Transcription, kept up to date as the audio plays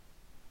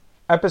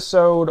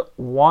Episode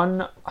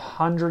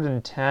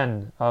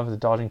 110 of the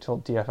Dodging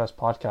Tilt DFS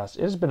podcast.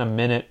 It has been a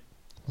minute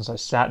since I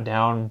sat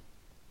down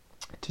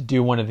to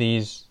do one of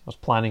these. I was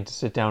planning to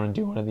sit down and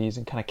do one of these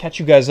and kind of catch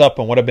you guys up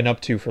on what I've been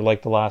up to for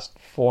like the last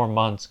 4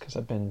 months, because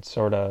I've been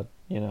sort of,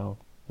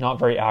 not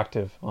very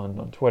active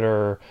on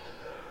Twitter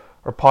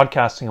or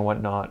podcasting and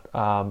whatnot.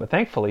 But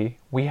thankfully,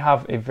 we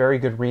have a very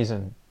good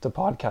reason to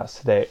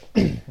podcast today.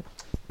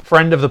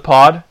 Friend of the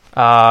pod,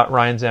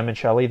 Ryan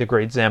Zammichelli, the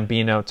great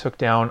Zambino, took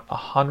down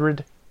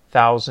 $100,000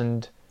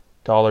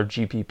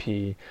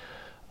 GPP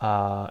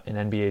in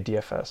NBA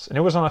DFS. And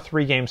it was on a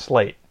 3-game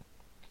slate.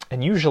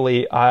 And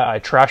usually I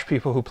trash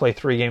people who play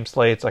 3-game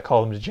slates. I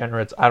call them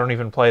degenerates. I don't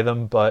even play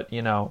them. But,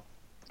 when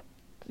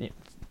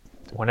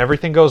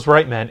everything goes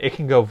right, man, it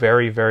can go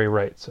very, very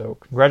right. So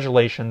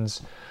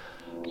congratulations.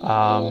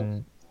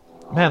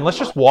 Man, let's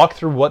just walk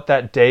through what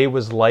that day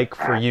was like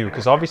for you,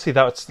 because obviously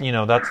that's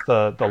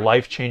the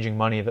life-changing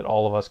money that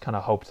all of us kind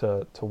of hope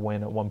to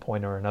win at one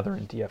point or another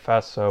in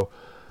DFS. So,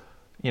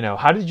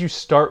 how did you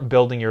start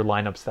building your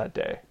lineups that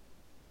day?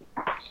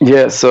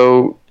 Yeah,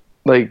 so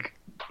like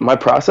my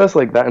process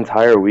like that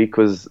entire week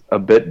was a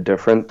bit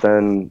different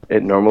than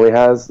it normally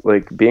has.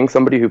 Like being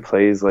somebody who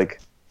plays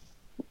like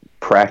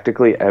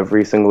practically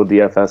every single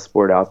DFS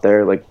sport out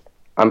there, like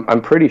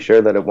I'm pretty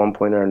sure that at one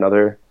point or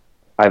another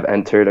I've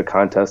entered a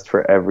contest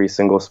for every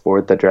single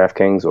sport that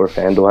DraftKings or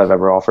FanDuel have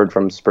ever offered,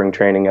 from spring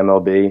training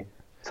MLB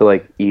to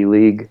like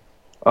E-League.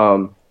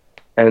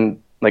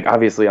 And like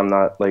obviously I'm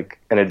not like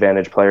an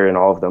advantage player in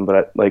all of them,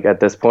 but like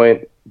at this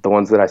point, the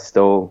ones that I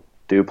still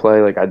do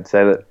play, like I'd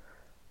say that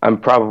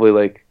I'm probably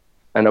like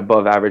an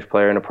above average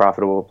player and a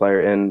profitable player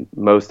in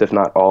most, if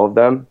not all of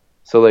them.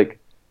 So like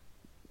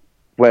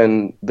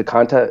when the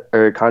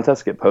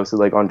contests get posted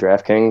like on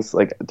DraftKings,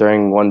 like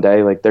during one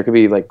day, like there could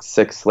be like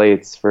 6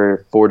 slates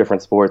for 4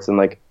 different sports, and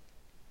like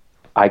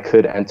I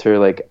could enter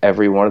like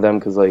every one of them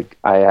because like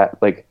I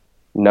like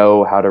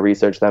know how to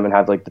research them and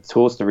have like the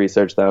tools to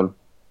research them.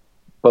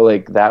 But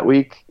like that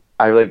week,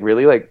 I like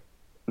really like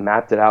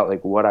mapped it out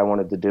like what I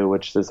wanted to do,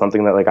 which is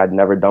something that like I'd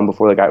never done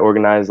before. Like I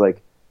organized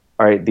like,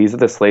 all right, these are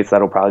the slates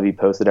that'll probably be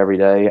posted every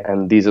day,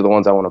 and these are the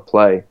ones I want to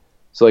play.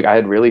 So like I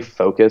had really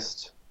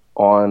focused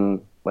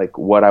on like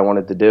what I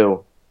wanted to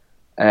do,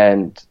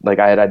 and like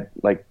I had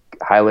like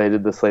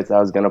highlighted the slates that I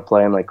was going to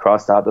play and like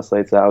crossed out the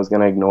slates that I was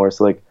going to ignore.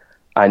 So like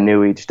I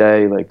knew each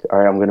day, like, all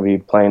right, I'm going to be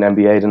playing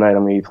NBA tonight,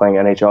 I'm going to be playing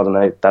NHL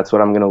tonight. That's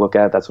what I'm going to look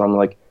at. That's what I'm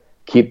going to like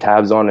keep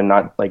tabs on, and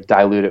not like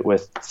dilute it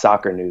with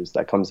soccer news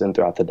that comes in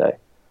throughout the day.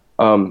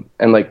 And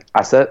like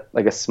I set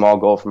like a small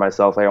goal for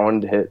myself. Like I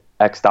wanted to hit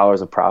X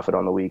dollars of profit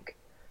on the week.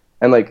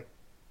 And like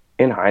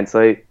in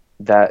hindsight,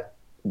 that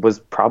was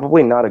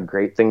probably not a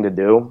great thing to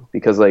do,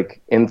 because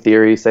like in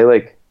theory, say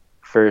like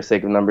for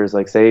sake of numbers,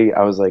 like say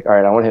I was like, all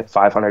right, I want to hit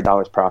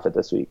 $500 profit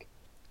this week,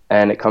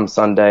 and it comes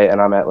Sunday and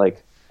I'm at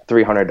like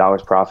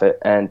 $300 profit,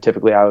 and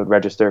typically I would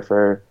register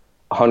for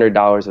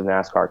 $100 of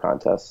NASCAR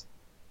contests.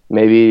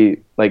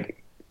 Maybe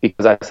like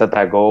because I set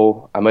that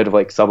goal, I might have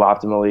like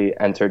suboptimally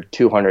entered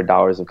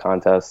 $200 of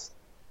contests,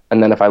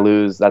 and then if I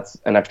lose, that's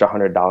an extra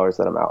 $100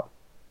 that I'm out.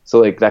 So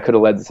like that could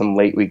have led to some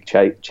late week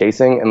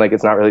chasing, and like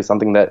it's not really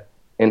something that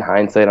in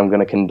hindsight I'm going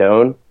to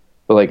condone,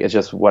 but like it's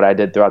just what I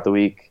did throughout the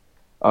week.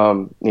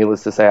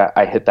 Needless to say,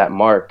 I hit that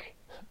mark.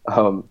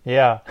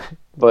 Yeah,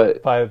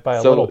 but by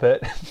a little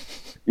bit.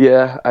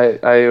 Yeah,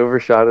 I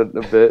overshot it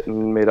a bit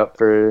and made up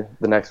for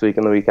the next week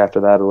and the week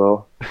after that a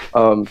little.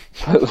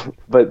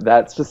 But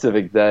that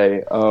specific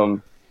day,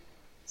 so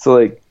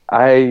like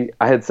I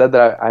had said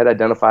that I had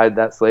identified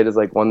that slate as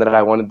like one that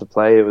I wanted to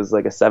play. It was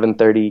like a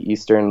 7:30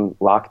 Eastern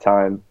lock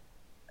time.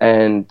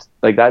 And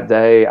like that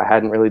day, I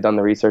hadn't really done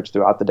the research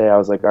throughout the day. I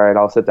was like, all right,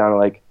 I'll sit down at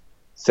like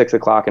 6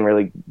 o'clock and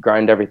really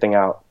grind everything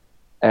out.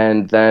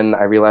 And then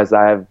I realized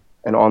I have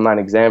an online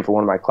exam for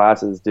one of my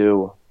classes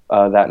due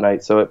that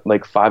night. So at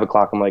like 5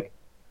 o'clock, I'm like,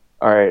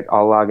 all right,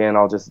 I'll log in.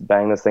 I'll just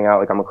bang this thing out.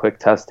 Like I'm a quick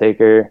test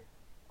taker.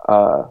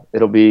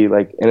 It'll be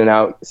like in and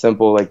out,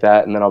 simple like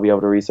that. And then I'll be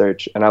able to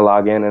research. And I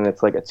log in, and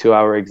it's like a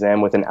 2-hour exam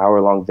with an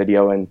hour-long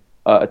video and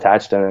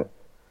attached in it.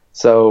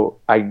 So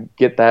I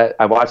get that.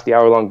 I watch the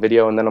hour-long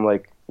video, and then I'm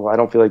like, well, I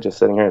don't feel like just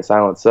sitting here in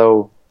silence.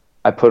 So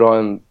I put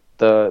on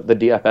the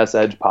DFS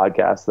Edge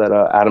podcast that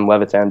Adam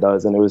Levitan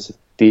does, and it was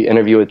the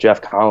interview with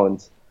Jeff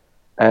Collins.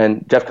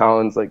 And Jeff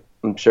Collins, like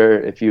I'm sure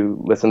if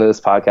you listen to this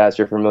podcast,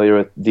 you're familiar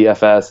with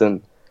DFS,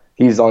 and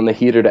he's on the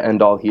heater to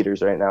end all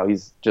heaters right now.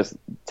 He's just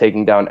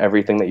taking down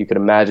everything that you could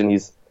imagine.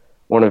 He's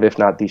one of, if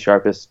not the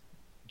sharpest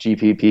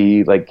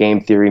GPP like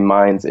game theory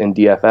minds in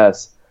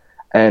DFS.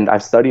 And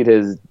I've studied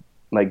his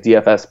like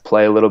DFS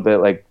play a little bit,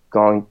 like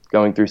going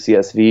through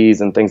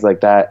CSVs and things like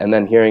that, and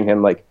then hearing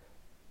him like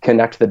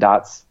connect the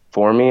dots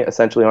for me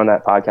essentially on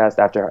that podcast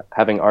after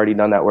having already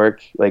done that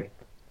work. Like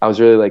I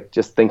was really like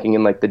just thinking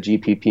in like the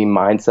GPP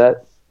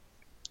mindset.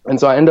 And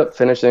so I end up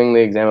finishing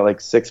the exam at like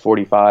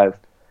 6:45,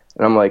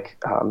 and I'm like,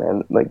 oh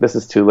man, like this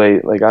is too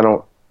late. Like I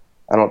don't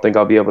think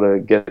I'll be able to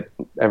get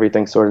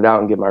everything sorted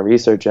out and get my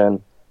research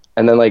in.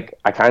 And then like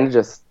I kind of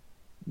just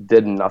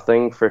did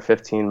nothing for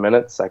 15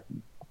 minutes. I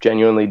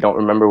genuinely don't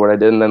remember what I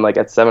did. And then like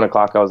at 7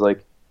 o'clock, I was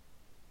like,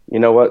 you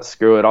know what,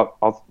 screw it.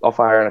 I'll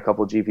fire in a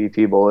couple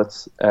GPP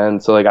bullets.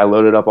 And so like I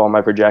loaded up all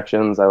my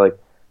projections. I like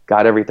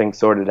got everything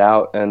sorted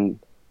out and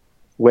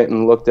went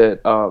and looked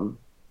at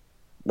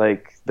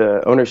like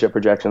the ownership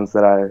projections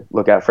that I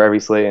look at for every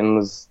slate, and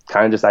was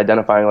kind of just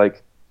identifying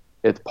like,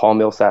 it's Paul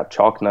Millsap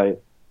chalk night.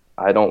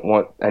 I don't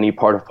want any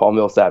part of Paul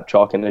Millsap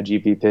chalk in a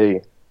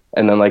GPP.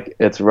 And then like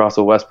it's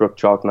Russell Westbrook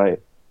chalk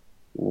night.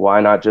 Why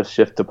not just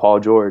shift to Paul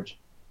George?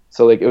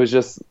 So like it was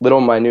just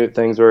little minute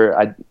things where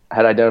I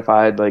had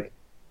identified like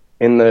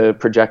in the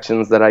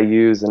projections that I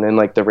use and in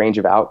like the range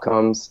of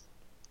outcomes,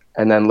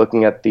 and then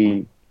looking at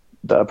the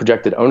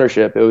projected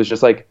ownership, it was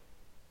just like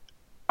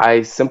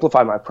I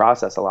simplified my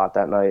process a lot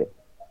that night.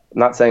 I'm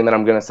not saying that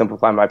I'm going to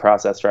simplify my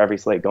process for every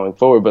slate going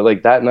forward, but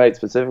like that night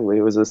specifically,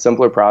 it was a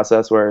simpler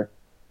process where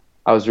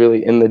I was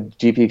really in the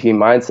GPP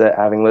mindset,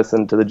 having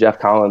listened to the Jeff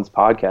Collins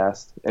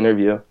podcast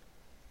interview,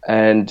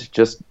 and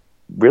just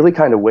really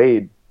kind of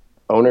weighed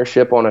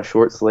ownership on a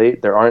short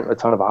slate. There aren't a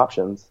ton of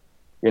options.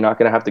 You're not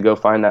going to have to go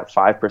find that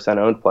 5%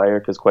 owned player,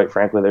 because quite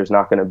frankly, there's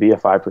not going to be a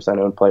 5%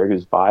 owned player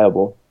who's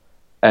viable,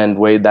 and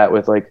weighed that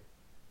with like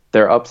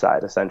their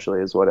upside,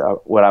 essentially, is what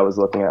I was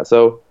looking at.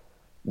 So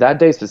that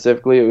day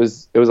specifically, it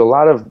was a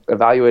lot of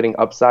evaluating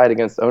upside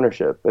against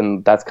ownership,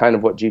 and that's kind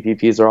of what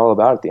GPPs are all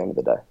about at the end of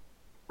the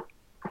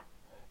day.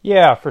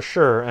 Yeah, for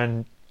sure.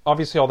 And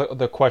obviously all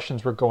the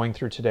questions we're going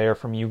through today are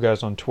from you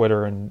guys on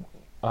Twitter, and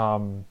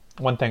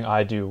one thing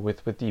I do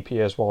with DP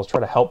as well is try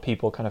to help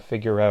people kind of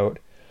figure out,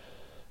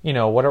 you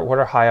know, what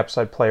are high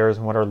upside players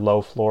and what are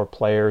low floor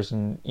players.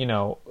 And, you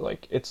know,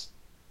 like, it's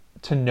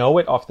to know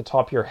it off the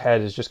top of your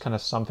head is just kind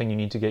of something you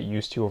need to get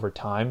used to over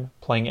time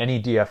playing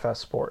any DFS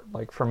sport.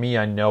 Like for me,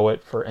 I know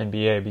it for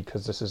NBA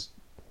because this is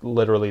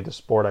literally the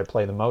sport I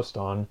play the most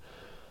on.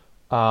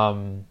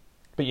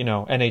 But you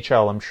know,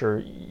 NHL, I'm sure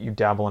you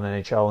dabble in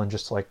NHL, and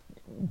just like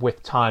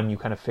with time you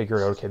kind of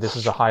figure out, okay, this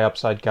is a high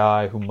upside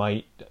guy who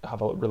might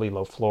have a really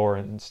low floor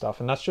and stuff.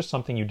 And that's just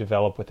something you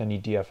develop with any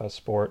DFS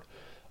sport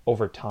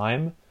over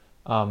time,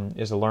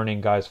 is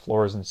learning guys'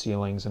 floors and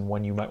ceilings, and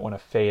when you might want to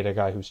fade a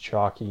guy who's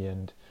chalky,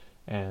 and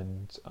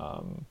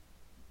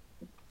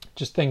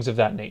just things of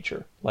that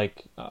nature.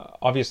 Like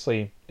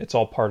obviously it's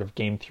all part of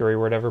game theory or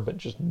whatever, but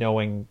just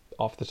knowing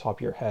off the top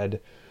of your head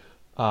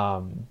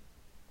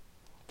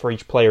for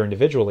each player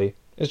individually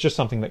is just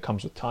something that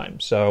comes with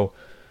time. So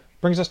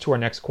brings us to our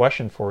next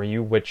question for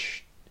you,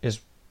 which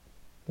is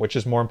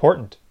more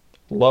important: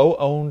 low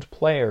owned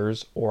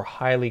players or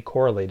highly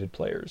correlated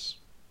players?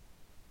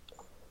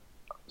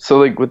 So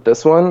like with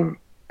this one,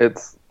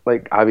 it's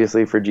like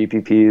obviously for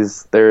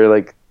GPPs, there are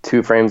like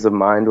two frames of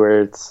mind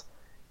where it's,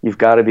 you've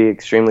got to be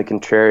extremely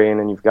contrarian,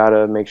 and you've got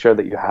to make sure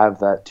that you have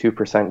that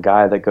 2%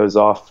 guy that goes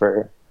off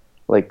for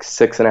like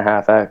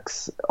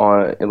 6.5x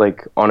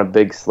on a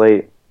big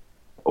slate.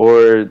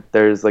 Or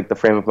there's like the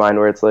frame of mind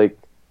where it's like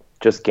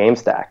just game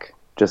stack,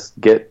 just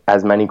get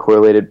as many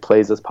correlated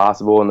plays as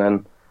possible.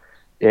 And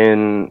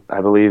then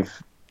I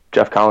believe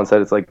Jeff Collins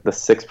said it's like the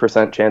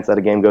 6% chance that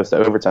a game goes to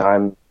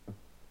overtime,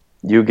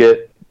 you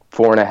get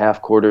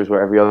 4.5 quarters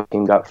where every other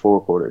team got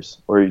 4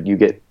 quarters, or you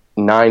get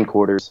 9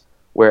 quarters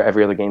where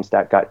every other game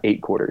stack got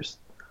 8 quarters.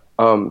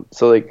 So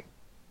like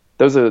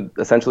those are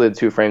essentially the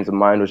two frames of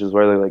mind, which is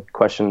where the like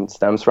question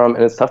stems from.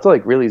 And it's tough to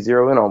like really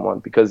zero in on one,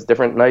 because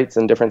different nights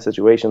and different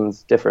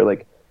situations differ.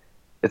 Like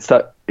it's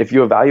tough. If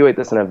you evaluate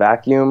this in a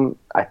vacuum,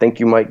 I think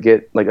you might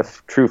get like a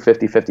true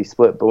 50-50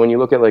 split. But when you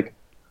look at like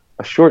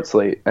a short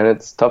slate, and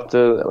it's tough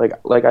to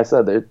like I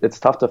said, it's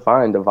tough to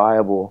find a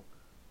viable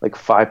like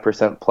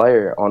 5%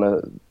 player on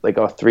a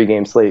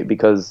 3-game slate,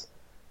 because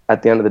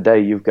at the end of the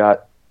day, you've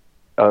got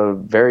a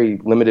very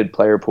limited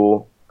player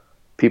pool.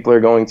 People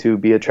are going to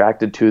be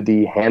attracted to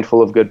the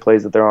handful of good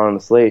plays that they're on the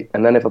slate.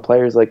 And then if a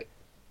player is like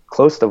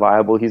close to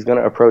viable, he's going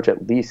to approach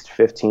at least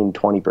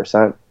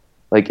 15-20%.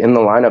 Like in the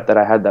lineup that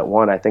I had that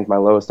won, I think my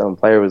lowest owned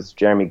player was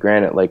Jeremy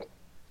Grant at like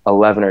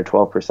 11 or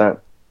 12%.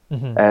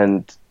 Mm-hmm.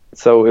 And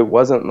so it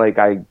wasn't like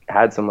I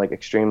had some like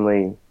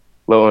extremely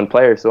low owned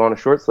players. So on a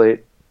short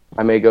slate,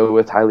 I may go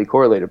with highly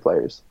correlated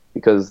players,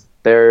 because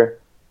they're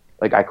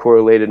like, I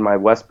correlated my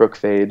Westbrook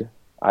fade.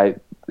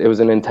 It was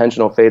an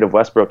intentional fade of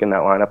Westbrook in that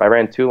lineup. I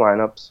ran 2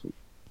 lineups,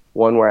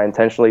 one where I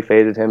intentionally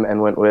faded him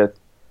and went with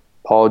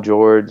Paul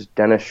George,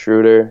 Dennis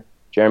Schroeder,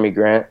 Jeremy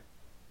Grant,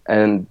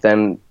 and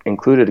then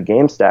included a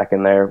game stack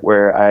in there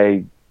where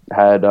I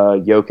had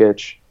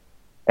Jokic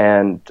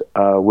and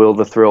Will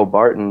the Thrill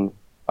Barton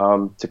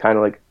to kind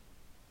of like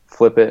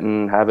flip it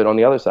and have it on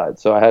the other side.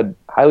 So I had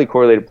highly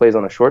correlated plays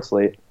on a short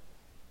slate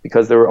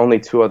because there were only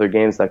 2 other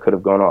games that could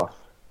have gone off.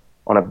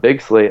 On a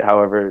big slate,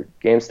 however,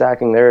 game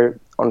stacking there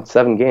on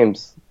 7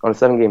 games, on a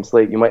 7-game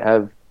slate, you might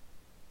have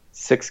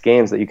 6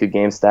 games that you could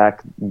game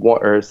stack,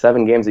 or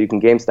 7 games that you can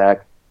game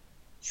stack.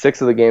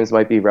 6 of the games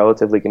might be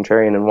relatively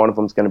contrarian, and one of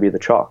them is going to be the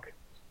chalk.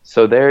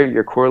 So there,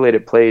 your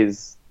correlated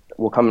plays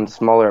will come in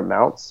smaller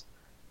amounts,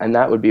 and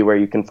that would be where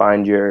you can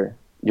find your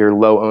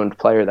low-owned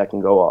player that can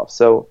go off.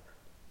 So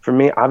for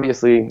me,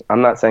 obviously,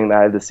 I'm not saying that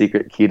I have the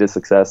secret key to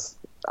success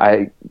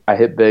I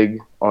hit big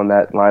on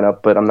that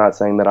lineup, but I'm not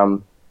saying that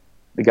I'm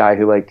the guy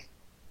who like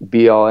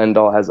be all end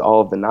all has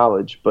all of the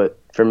knowledge. But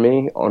for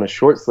me, on a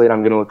short slate,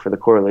 I'm going to look for the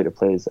correlated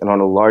plays, and on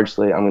a large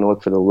slate, I'm going to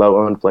look for the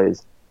low owned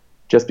plays,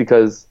 just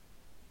because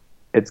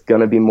it's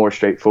going to be more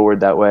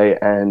straightforward that way,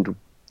 and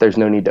there's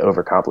no need to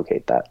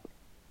overcomplicate that.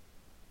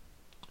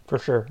 For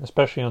sure,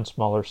 especially on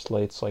smaller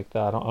slates like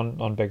that.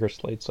 On bigger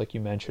slates, like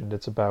you mentioned,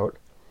 it's about,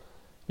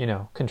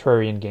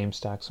 contrarian game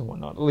stacks and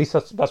whatnot. At least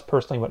that's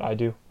personally what I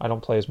do. I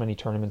don't play as many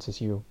tournaments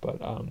as you, but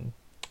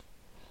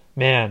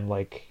man,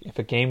 like if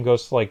a game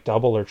goes to like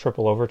double or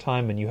triple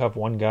overtime and you have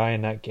one guy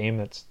in that game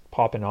that's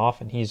popping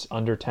off and he's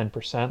under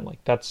 10%,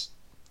 like that's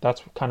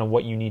kind of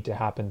what you need to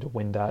happen to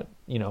win that,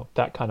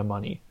 that kind of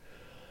money.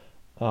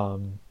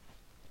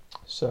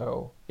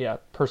 So yeah,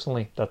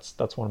 personally,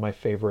 that's one of my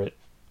favorite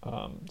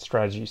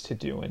strategies to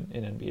do in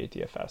NBA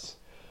DFS.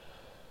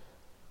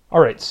 All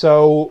right,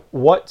 so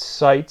what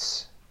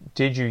sites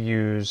did you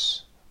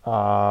use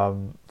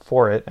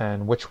for it,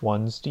 and which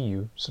ones do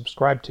you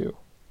subscribe to?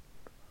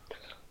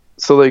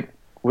 So like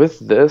with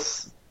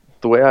this,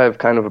 the way I've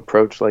kind of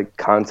approached like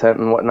content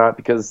and whatnot,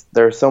 because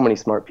there are so many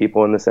smart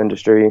people in this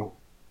industry,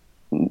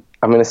 I'm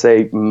going to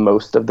say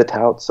most of the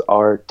touts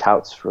are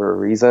touts for a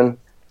reason.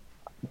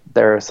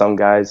 There are some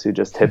guys who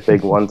just hit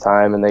big one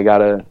time and they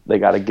got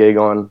a gig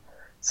on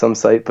some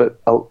site, but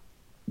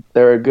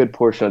there are a good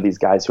portion of these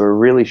guys who are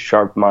really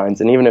sharp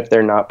minds, and even if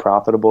they're not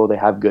profitable, they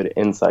have good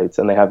insights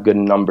and they have good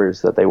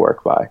numbers that they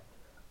work by.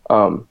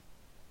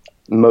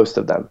 Most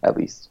of them, at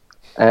least.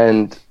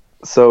 And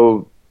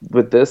so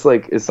with this,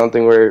 like, is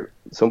something where,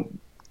 so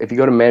if you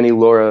go to Manny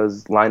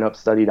Laura's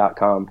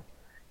lineupstudy.com,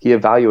 he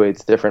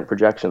evaluates different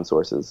projection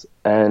sources,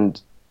 and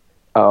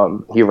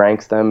he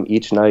ranks them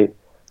each night.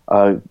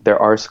 There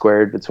are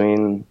squared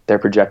between their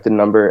projected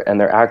number and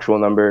their actual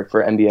number.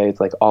 For NBA, it's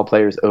like all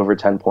players over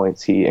 10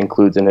 points he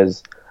includes in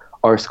his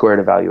R squared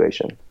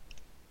evaluation.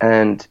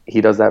 And he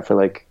does that for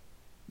like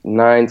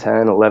 9,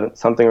 10, 11,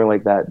 something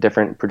like that,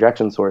 different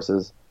projection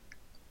sources.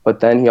 But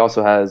then he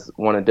also has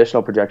one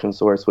additional projection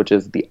source, which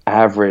is the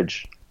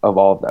average of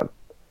all of them.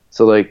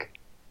 So like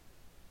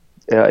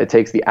it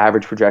takes the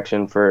average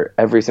projection for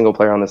every single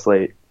player on the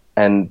slate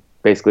and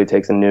basically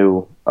takes a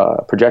new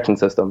projection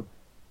system.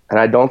 And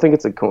I don't think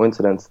it's a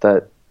coincidence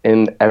that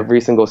in every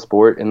single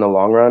sport in the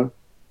long run,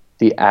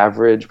 the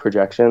average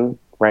projection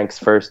ranks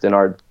first in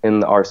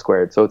the R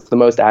squared. So it's the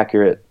most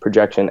accurate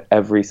projection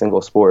every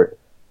single sport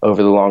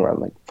over the long run,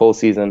 like full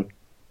season.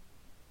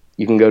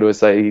 You can go to a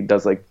site, he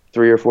does like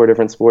 3 or 4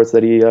 different sports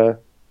that he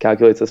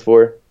calculates this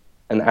for,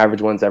 and the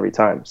average ones every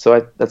time.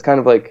 So that's kind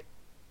of like,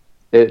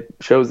 it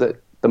shows that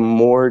the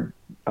more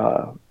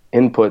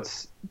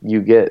inputs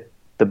you get,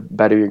 the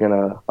better you're going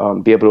to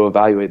be able to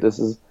evaluate. This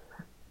is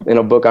in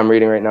a book I'm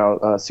reading right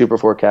now, Super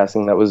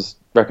Forecasting, that was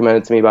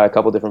recommended to me by a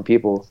couple different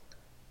people.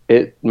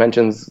 It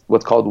mentions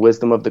what's called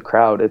wisdom of the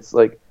crowd. It's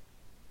like,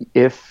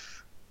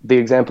 if the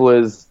example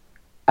is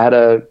at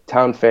a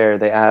town fair,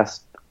 they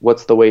asked,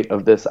 what's the weight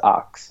of this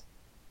ox?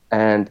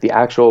 And the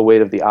actual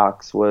weight of the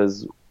ox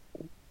was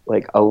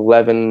like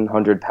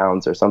 1,100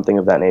 pounds or something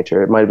of that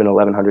nature. It might have been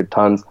 1,100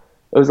 tons.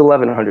 It was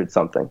 1,100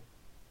 something.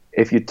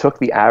 If you took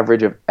the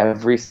average of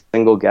every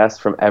single guess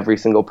from every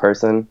single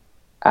person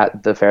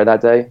at the fair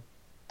that day,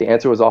 the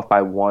answer was off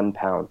by 1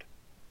 pound.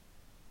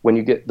 When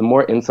you get the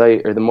more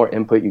insight or the more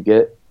input you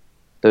get,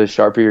 the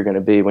sharper you're going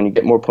to be. When you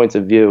get more points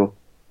of view,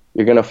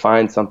 you're going to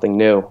find something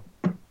new,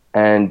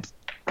 and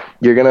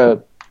you're going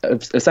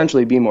to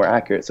essentially be more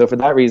accurate. So for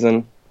that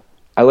reason,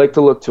 I like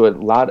to look to a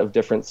lot of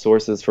different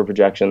sources for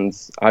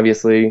projections.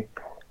 Obviously,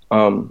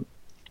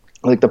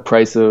 like the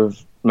price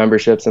of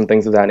memberships and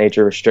things of that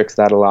nature restricts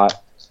that a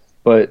lot.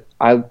 But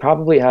I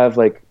probably have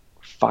like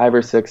 5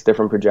 or 6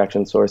 different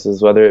projection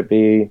sources, whether it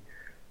be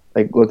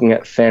like looking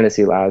at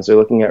Fantasy Labs or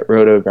looking at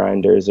Roto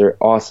Grinders or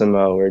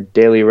Awesemo or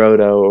Daily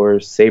Roto or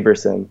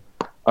SaberSim.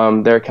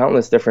 There are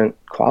countless different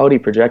quality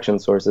projection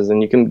sources,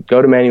 and you can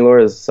go to Manny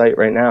Laura's site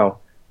right now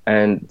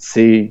and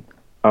see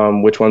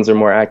which ones are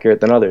more accurate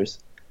than others.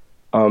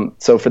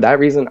 So for that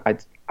reason,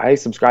 I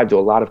subscribe to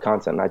a lot of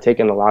content, and I take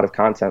in a lot of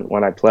content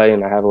when I play,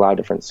 and I have a lot of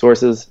different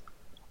sources.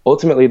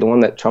 Ultimately, the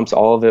one that trumps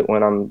all of it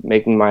when I'm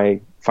making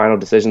my final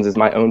decisions is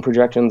my own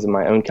projections and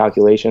my own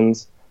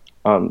calculations.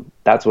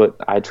 That's what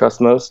I trust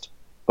most.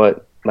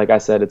 But like I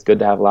said, it's good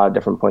to have a lot of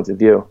different points of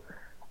view.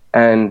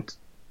 And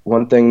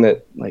one thing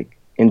that, like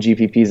in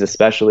GPPs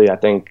especially, I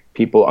think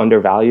people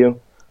undervalue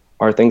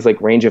are things like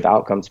range of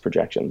outcomes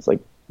projections. Like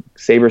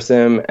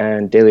SaberSim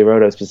and Daily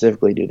Roto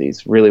specifically do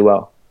these really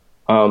well.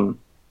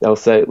 They'll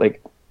say,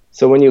 like,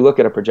 so when you look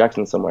at a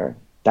projection somewhere,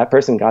 that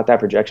person got that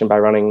projection by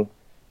running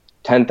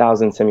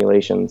 10,000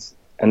 simulations,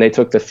 and they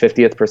took the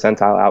 50th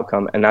percentile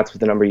outcome, and that's what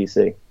the number you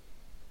see.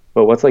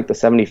 But what's like the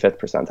 75th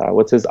percentile?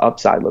 What's his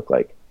upside look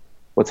like?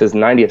 What's his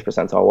 90th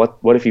percentile?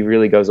 What if he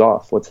really goes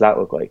off? What's that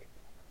look like?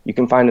 You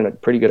can find a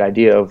pretty good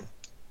idea of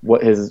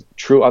what his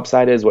true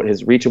upside is, what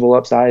his reachable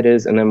upside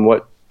is, and then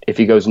what if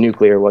he goes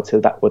nuclear, what's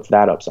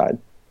that upside?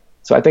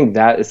 So I think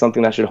that is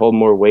something that should hold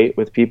more weight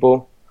with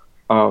people.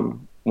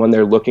 when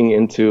they're looking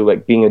into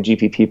like being a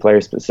GPP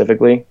player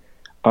specifically,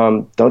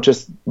 don't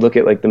just look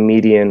at like the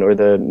median or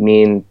the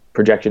mean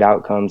projected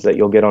outcomes that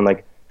you'll get on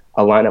like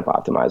a lineup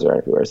optimizer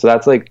everywhere. So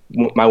that's like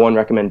my one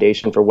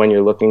recommendation for when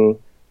you're looking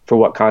for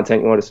what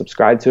content you want to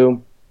subscribe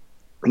to.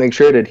 Make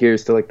sure it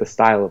adheres to like the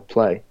style of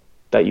play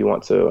that you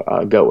want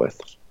to go with.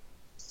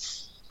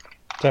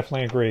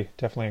 Definitely agree.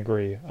 Definitely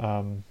agree.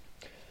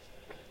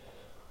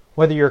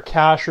 Whether you're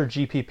cash or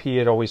GPP,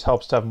 it always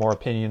helps to have more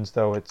opinions,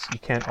 though. You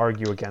can't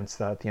argue against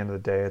that at the end of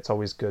the day. It's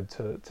always good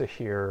to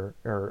hear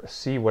or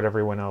see what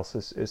everyone else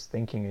is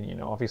thinking,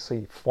 and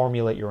obviously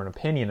formulate your own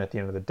opinion at the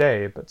end of the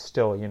day, but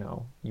still,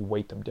 you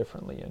weight them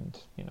differently and,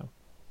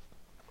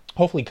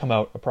 hopefully come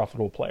out a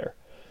profitable player.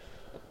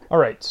 All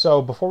right,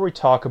 so before we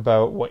talk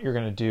about what you're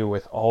going to do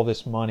with all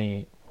this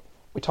money,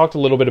 we talked a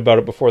little bit about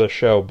it before the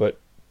show, but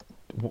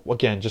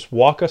again, just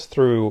walk us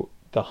through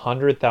the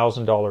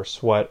 $100,000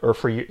 sweat,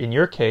 or in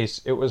your case,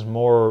 it was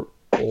more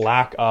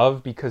lack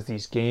of, because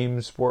these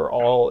games were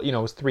all, it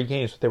was 3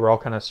 games, but they were all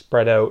kind of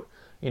spread out,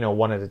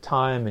 one at a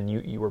time, and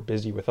you were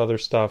busy with other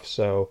stuff.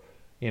 So,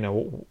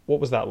 what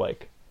was that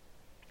like?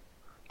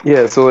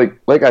 Yeah, so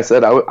like I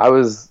said, I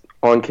was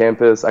on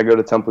campus. I go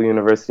to Temple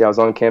University. I was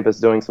on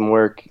campus doing some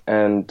work,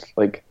 and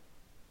like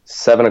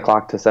 7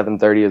 o'clock to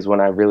 7:30 is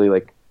when I really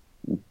like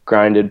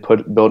grinded,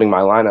 building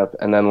my lineup,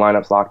 and then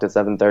lineups locked at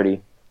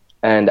 7:30.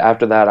 And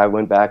after that, I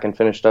went back and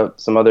finished up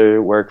some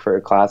other work for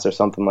a class or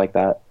something like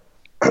that.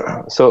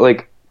 So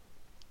like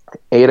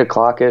 8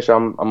 o'clock-ish,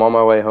 I'm on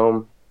my way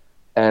home,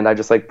 and I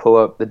just like pull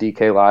up the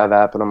DK Live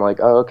app, and I'm like,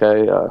 oh,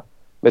 okay,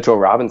 Mitchell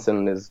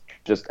Robinson is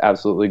just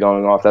absolutely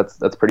going off.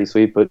 That's pretty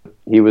sweet. But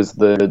he was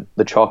the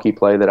chalky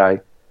play that I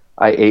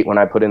ate when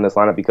I put in this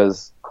lineup,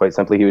 because quite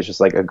simply he was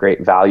just like a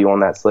great value on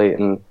that slate.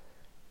 And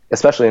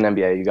especially in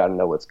NBA, you got to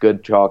know what's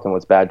good chalk and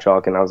what's bad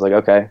chalk. And I was like,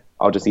 okay,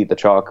 I'll just eat the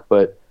chalk.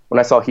 But when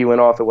I saw he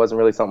went off, it wasn't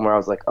really something where I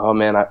was like, oh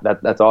man,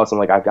 that's awesome.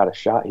 Like, I've got a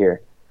shot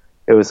here.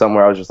 It was something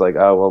where I was just like,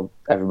 oh, well,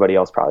 everybody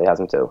else probably has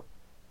him too.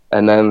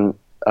 And then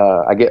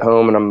I get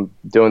home, and I'm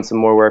doing some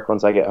more work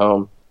once I get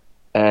home.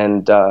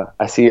 And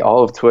I see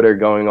all of Twitter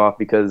going off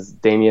because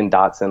Damian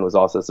Dotson was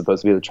also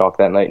supposed to be the chalk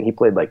that night, and he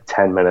played like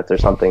 10 minutes or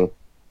something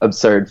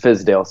absurd.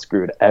 Fizdale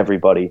screwed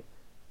everybody,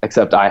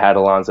 except I had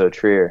Alonzo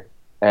Trier.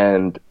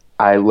 And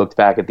I looked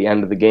back at the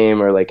end of the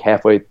game, or like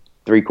halfway,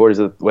 3/4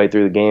 of the way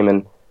through the game,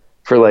 and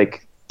for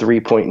like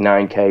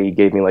 3.9K, he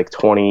gave me like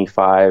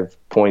 25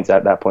 points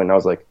at that point. And I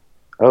was like,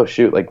 oh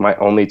shoot, like my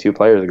only 2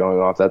 players are going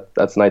off.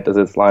 That's nice that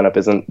this lineup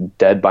isn't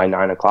dead by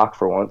 9 o'clock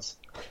for once.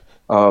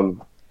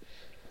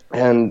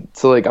 And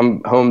so like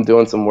I'm home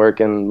doing some work,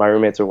 and my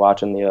roommates are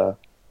watching the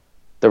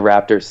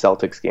Raptors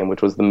Celtics game,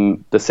 which was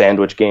the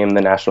sandwich game,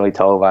 the nationally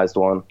televised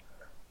one.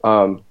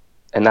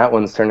 And that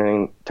one's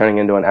turning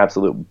into an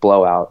absolute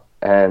blowout.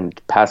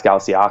 And Pascal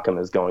Siakam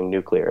is going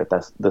nuclear at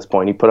this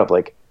point. He put up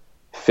like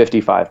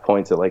 55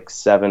 points at like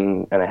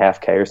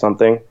 7.5K or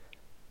something.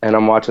 And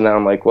I'm watching that.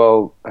 I'm like,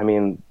 well, I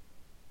mean,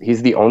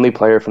 he's the only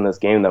player from this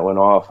game that went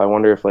off. I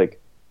wonder if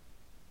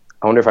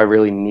I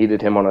really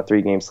needed him on a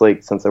 3-game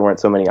slate, since there weren't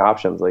so many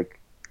options. Like,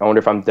 I wonder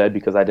if I'm dead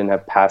because I didn't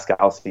have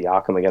Pascal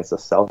Siakam against the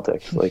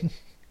Celtics. Like,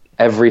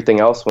 everything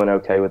else went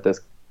okay with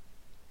this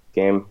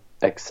game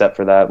except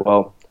for that.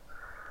 Well,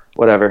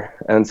 whatever.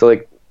 And so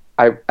like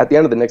at the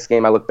end of the Knicks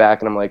game, I look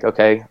back and I'm like,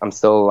 okay, I'm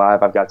still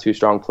alive. I've got 2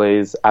 strong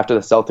plays. After the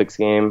Celtics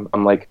game,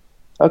 I'm like,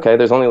 okay,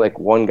 there's only like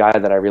one guy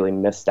that I really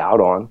missed out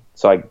on.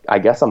 So I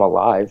guess I'm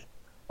alive.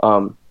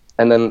 And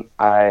then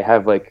I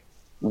have like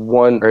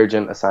one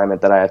urgent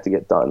assignment that I have to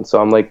get done.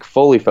 So I'm like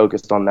fully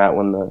focused on that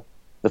when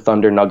the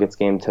Thunder Nuggets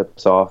game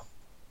tips off.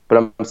 But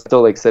I'm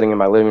still like sitting in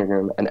my living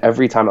room, and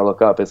every time I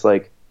look up, it's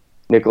like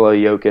Nikola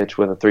Jokic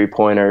with a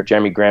 3-pointer,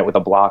 Jeremy Grant with a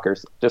blocker.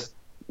 Just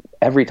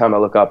every time I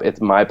look up, it's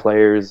my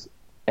players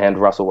and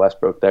Russell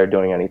Westbrook that are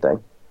doing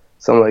anything.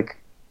 So I'm like,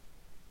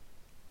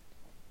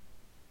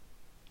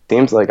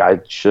 seems like I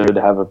should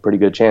have a pretty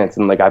good chance.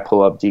 And like I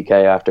pull up DK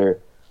after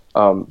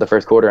the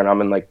first quarter, and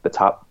I'm in like the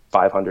top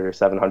 500 or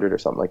 700 or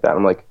something like that.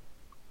 I'm like,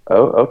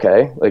 oh,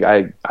 okay. Like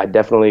I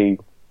definitely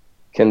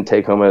can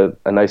take home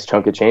a nice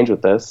chunk of change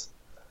with this.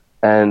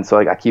 And so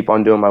like I keep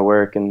on doing my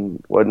work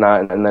and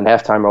whatnot, and then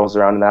halftime rolls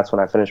around, and that's when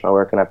I finish my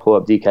work and I pull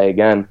up DK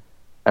again,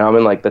 and I'm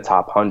in like the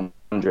top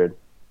 100,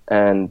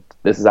 and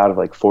this is out of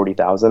like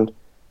 40,000,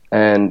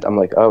 and I'm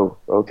like, oh,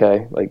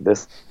 okay, like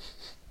this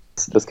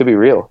could be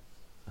real.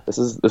 This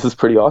is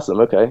pretty awesome.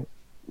 Okay,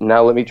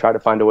 now let me try to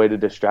find a way to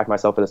distract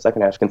myself for the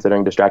second half,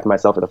 considering distracting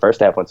myself for the first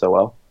half went so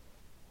well,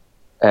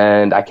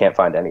 and I can't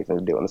find anything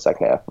to do in the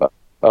second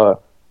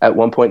half. At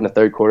one point in the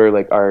third quarter,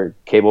 like our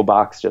cable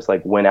box just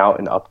like went out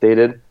and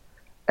updated.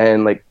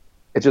 And like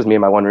it's just me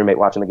and my one roommate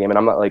watching the game, and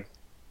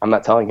I'm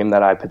not telling him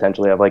that I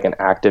potentially have like an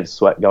active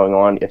sweat going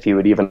on. If he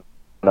would even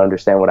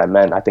understand what I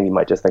meant, I think he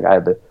might just think I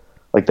had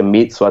the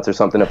meat sweats or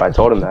something if I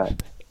told him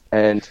that.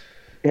 And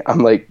I'm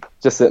like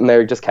just sitting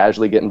there, just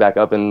casually getting back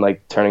up and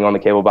like turning on the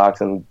cable box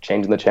and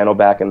changing the channel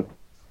back. And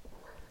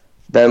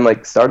then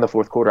like start of the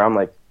fourth quarter, I'm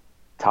like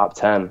top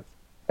 10,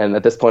 and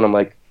at this point I'm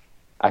like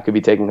I could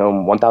be taking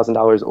home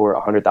 $1,000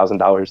 or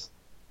 $100,000.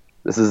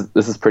 this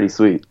is pretty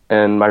sweet.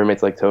 And my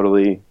roommate's like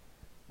totally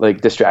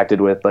like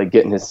distracted with like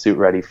getting his suit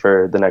ready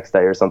for the next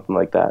day or something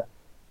like that.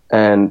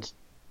 And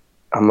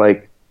I'm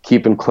like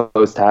keeping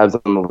close tabs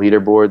on the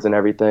leaderboards and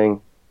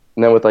everything.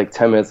 And then with like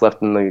 10 minutes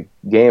left in the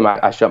game,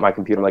 I shut my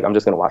computer. I'm like, I'm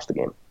just gonna watch the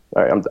game.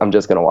 All right, I'm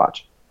just gonna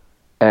watch.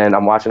 And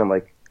I'm watching. I'm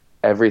like,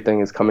 everything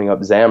is coming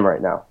up Zam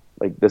right now.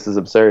 Like this is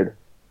absurd.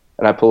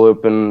 And I pull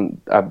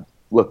open,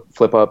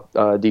 flip up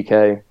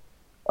DK,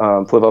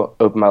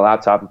 open my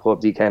laptop and pull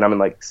up DK, and I'm in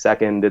like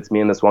second. It's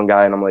me and this one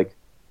guy, and I'm like,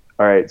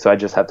 all right, so I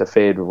just have to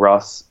fade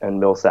Russ and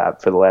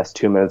Millsap for the last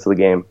 2 minutes of the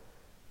game.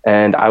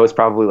 And I was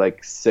probably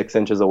like 6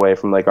 inches away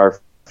from like our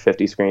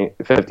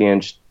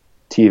 50-inch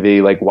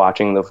TV, like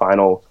watching the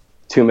final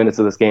 2 minutes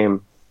of this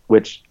game,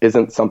 which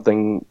isn't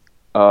something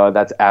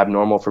that's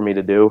abnormal for me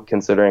to do,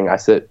 considering I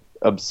sit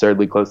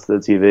absurdly close to the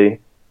TV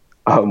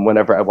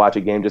whenever I watch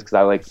a game, just because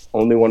I like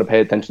only want to pay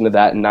attention to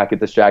that and not get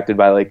distracted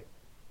by like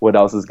what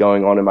else is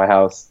going on in my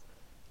house.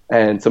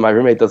 And so my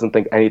roommate doesn't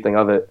think anything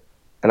of it.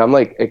 And I'm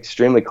like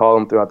extremely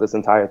calm throughout this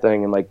entire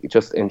thing and like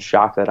just in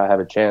shock that I have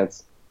a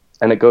chance.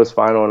 And it goes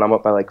final and I'm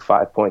up by like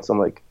 5 points. I'm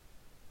like,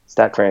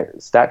 stat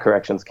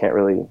corrections can't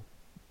really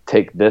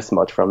take this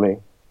much from me.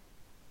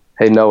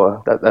 Hey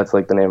Noah, that's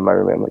like the name of my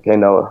roommate. I'm like, hey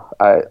Noah,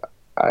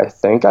 I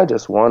think I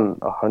just won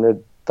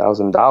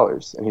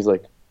 $100,000. And he's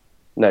like,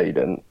 no, you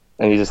didn't.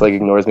 And he just like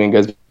ignores me and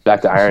goes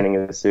back to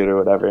ironing his suit or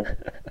whatever.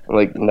 I'm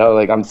like, no,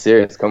 like I'm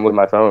serious. Come look at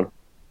my phone.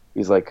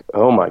 He's like,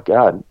 oh my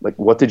God, like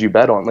what did you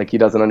bet on? Like he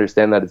doesn't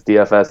understand that it's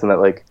DFS and that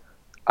like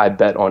I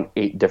bet on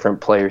 8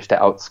 different players to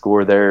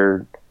outscore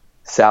their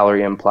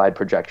salary implied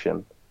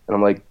projection. And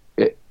I'm like,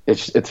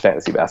 it's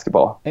fantasy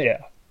basketball. Yeah.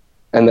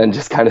 And then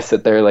just kind of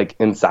sit there like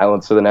in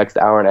silence for the next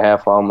hour and a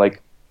half while I'm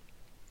like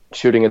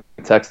shooting a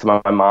text to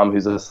my mom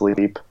who's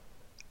asleep,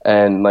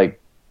 and like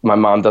my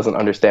mom doesn't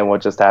understand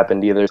what just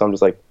happened either. So I'm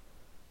just like,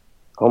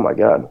 oh my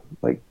God,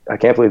 like I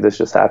can't believe this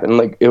just happened.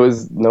 Like it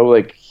was no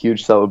like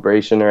huge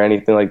celebration or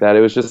anything like that.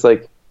 It was just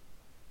like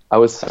I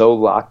was so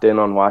locked in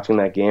on watching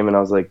that game, and I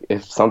was like,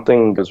 if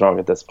something goes wrong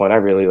at this point, I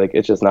really like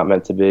it's just not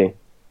meant to be.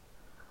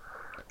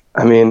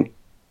 I mean,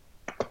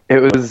 it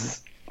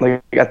was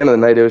like at the end of the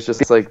night, it was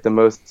just like the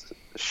most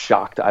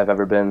shocked I've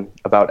ever been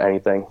about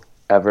anything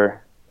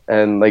ever.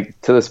 And like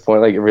to this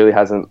point, like it really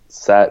hasn't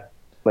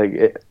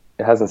it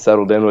hasn't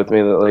settled in with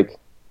me that like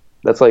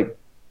that's like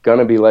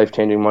gonna be life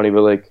changing money,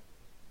 but like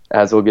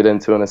as we'll get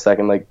into in a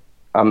second, like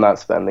I'm not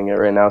spending it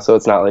right now, so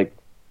it's not like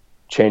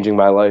changing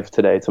my life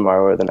today,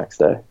 tomorrow, or the next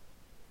day.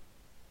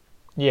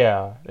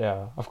 Yeah,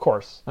 yeah, of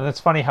course. And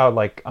it's funny how,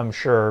 like, I'm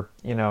sure,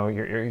 you know,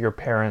 your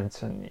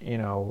parents and, you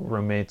know,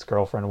 roommates,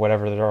 girlfriend,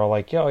 whatever, they're all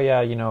like, oh,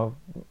 yeah, you know,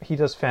 he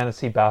does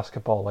fantasy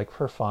basketball, like,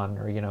 for fun,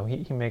 or, you know,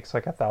 he makes,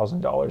 like,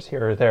 $1,000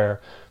 here or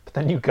there. But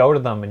then you go to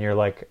them and you're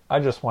like, I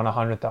just won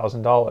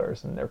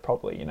 $100,000. And they're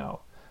probably, you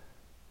know,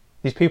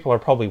 these people are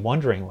probably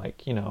wondering,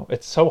 like, you know,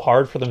 it's so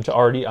hard for them to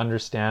already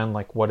understand,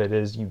 like, what it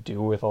is you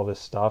do with all this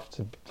stuff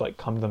to, like,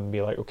 come to them and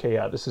be like, okay,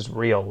 yeah, this is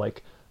real,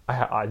 like,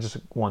 I just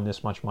won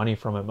this much money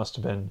from it. Must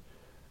have been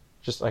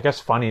just, I guess,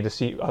 funny to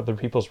see other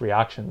people's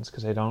reactions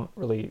because they don't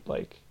really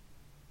like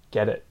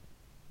get it.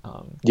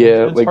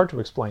 Yeah, it's like, hard to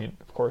explain,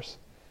 of course.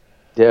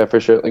 Yeah, for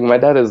sure. Like my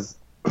dad has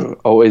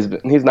always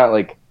been. He's not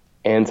like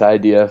anti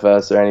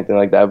DFS or anything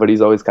like that, but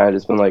he's always kind of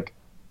just been like,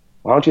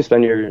 why don't you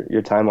spend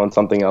your time on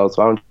something else?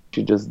 Why don't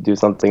you just do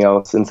something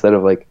else instead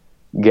of like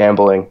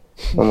gambling?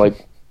 I'm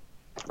like,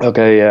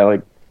 okay, yeah,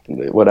 like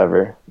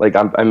whatever. Like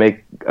I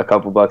make a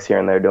couple bucks here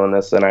and there doing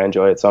this and I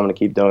enjoy it, so I'm gonna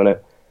keep doing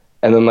it.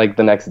 And then like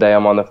the next day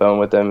I'm on the phone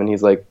with him and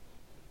he's like,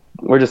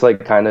 we're just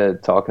like kind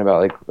of talking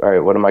about like, all right,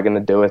 what am I gonna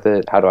do with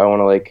it? How do I want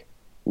to like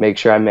make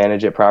sure I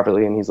manage it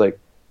properly? And he's like,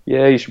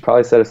 yeah, you should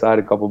probably set aside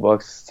a couple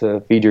bucks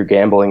to feed your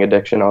gambling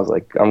addiction. I was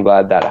like, I'm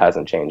glad that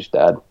hasn't changed,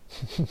 Dad.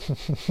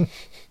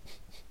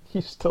 He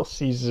still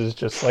sees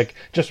it as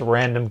just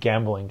random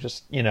gambling,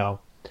 just, you know,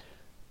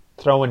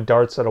 throwing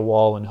darts at a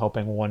wall and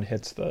hoping one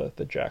hits the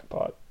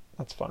jackpot.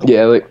 That's funny.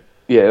 Yeah,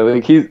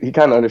 like he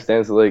kind of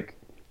understands that, like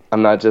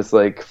I'm not just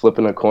like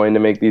flipping a coin to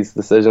make these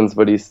decisions,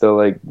 but he still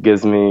like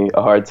gives me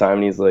a hard time.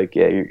 And he's like,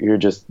 yeah, you're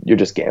just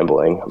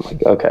gambling. I'm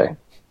like, okay.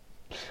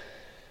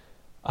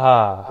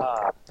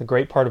 The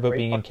great part about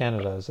being in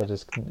Canada is that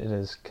it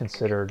is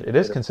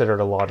considered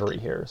a lottery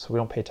here, so we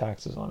don't pay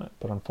taxes on it.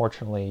 But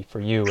unfortunately for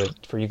you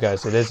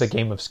guys, it is a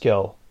game of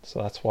skill.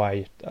 So that's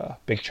why a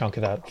big chunk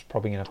of that is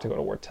probably gonna have to go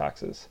toward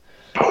taxes.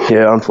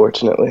 Yeah,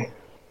 unfortunately.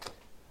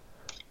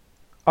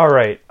 All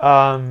right.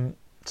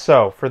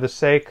 So for the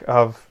sake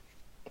of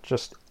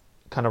just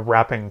kind of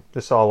wrapping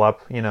this all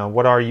up, you know,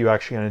 what are you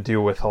actually going to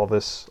do with all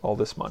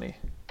this money?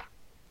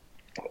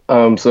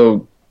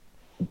 So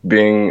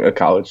being a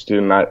college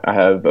student, I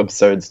have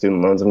absurd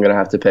student loans I'm going to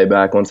have to pay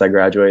back once I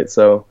graduate.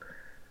 So,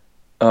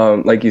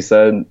 like you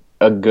said,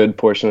 a good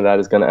portion of that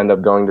is going to end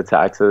up going to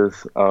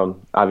taxes.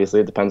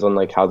 Obviously, it depends on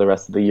like how the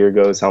rest of the year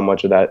goes, how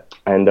much of that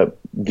I end up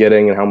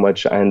getting, and how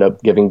much I end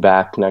up giving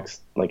back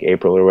next like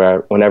April or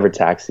whenever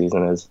tax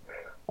season is.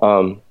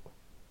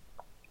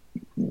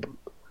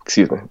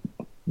 Excuse me,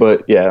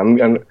 but yeah, I'm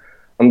going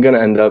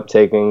to end up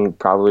taking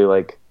probably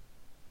like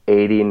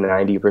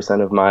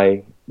 80-90%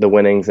 of the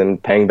winnings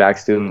and paying back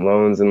student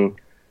loans and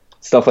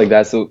stuff like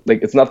that. So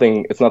like it's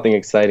nothing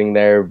exciting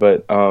there,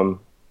 but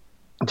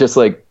just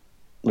like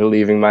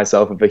relieving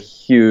myself of a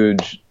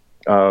huge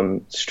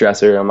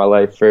stressor on my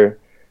life for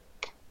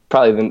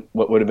probably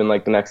what would have been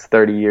like the next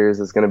 30 years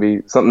is going to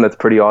be something that's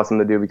pretty awesome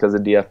to do because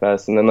of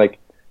DFS. And then like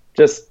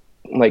just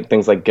like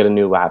things like get a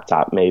new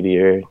laptop maybe,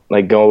 or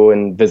like go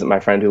and visit my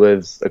friend who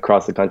lives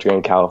across the country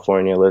in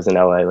California, lives in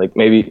LA, like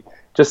maybe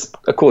just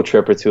a cool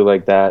trip or two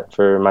like that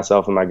for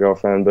myself and my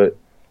girlfriend. But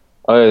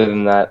other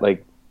than that,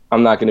 like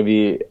I'm not going to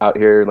be out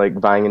here like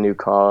buying a new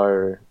car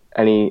or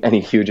any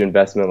huge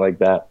investment like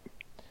that.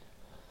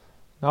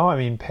 No, I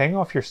mean, paying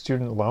off your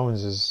student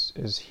loans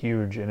is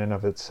huge in and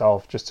of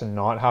itself. Just to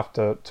not have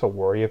to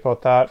worry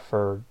about that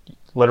for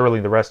literally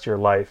the rest of your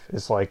life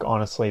is like,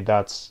 honestly,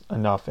 that's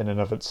enough in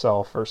and of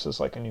itself versus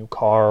like a new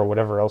car or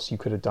whatever else you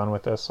could have done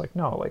with this. Like,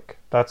 no, like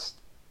that's,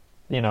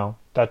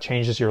 that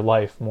changes your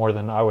life more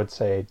than I would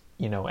say,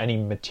 any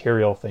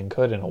material thing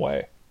could in a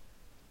way.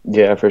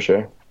 Yeah, for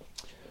sure.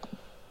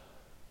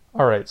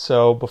 All right,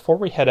 so before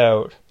we head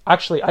out,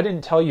 actually, I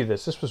didn't tell you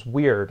this. This was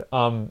weird.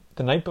 The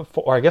night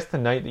before, or I guess the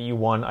night that you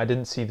won, I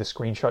didn't see the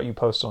screenshot you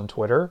posted on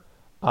Twitter.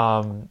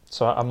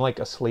 So I'm like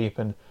asleep,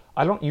 and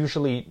I don't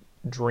usually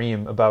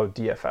dream about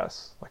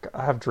DFS. Like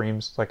I have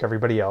dreams like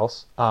everybody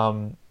else.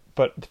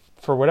 But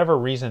for whatever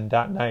reason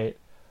that night,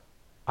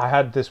 I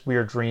had this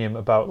weird dream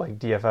about like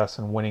DFS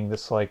and winning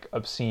this like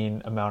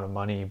obscene amount of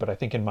money. But I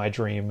think in my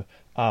dream,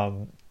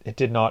 it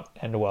did not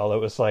end well. It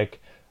was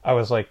like I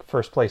was like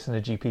first place in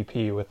the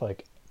GPP with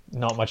like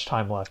not much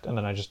time left, and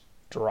then I just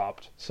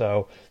dropped.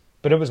 So,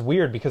 but it was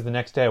weird because the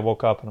next day I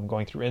woke up and I'm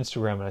going through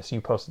Instagram and I see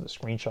you posted the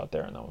screenshot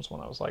there, and that was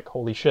when I was like,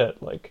 holy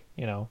shit, like,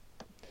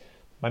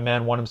 my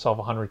man won himself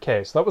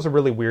 100K. So that was a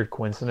really weird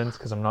coincidence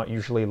because I'm not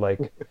usually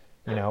like,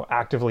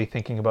 actively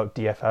thinking about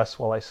DFS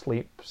while I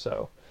sleep.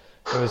 So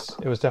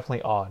it was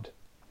definitely odd.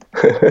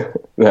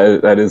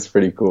 That is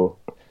pretty cool.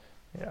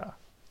 Yeah.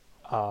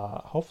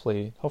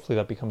 Hopefully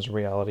that becomes a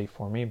reality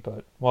for me,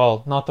 but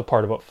well, not the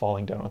part about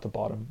falling down at the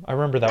bottom. I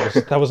remember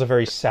that was a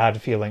very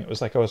sad feeling. It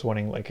was like I was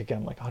winning like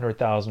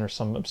 100,000 or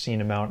some obscene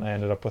amount, and I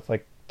ended up with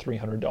like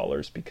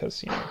 $300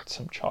 because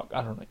some chalk.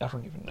 I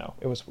don't even know.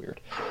 It was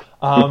weird.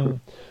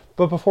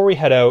 But before we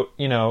head out,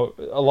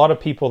 a lot of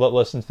people that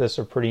listen to this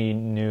are pretty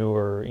new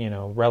or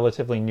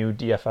relatively new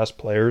DFS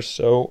players.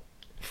 So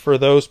for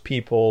those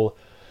people,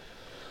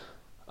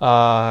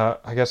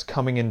 I guess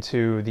coming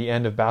into the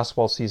end of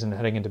basketball season,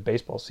 heading into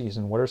baseball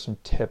season, what are some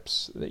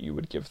tips that you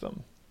would give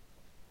them?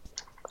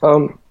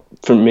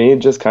 For me,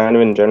 just kind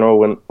of in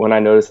general, when I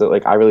noticed that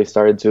like I really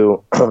started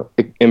to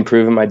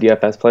improve in my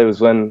DFS play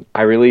was when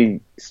I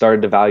really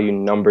started to value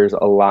numbers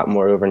a lot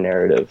more over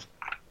narrative.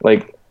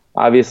 Like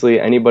obviously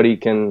anybody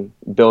can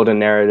build a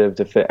narrative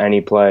to fit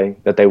any play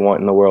that they want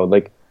in the world.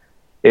 Like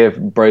if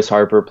Bryce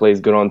Harper plays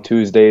good on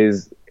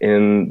Tuesdays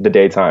in the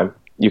daytime,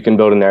 you can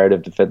build a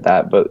narrative to fit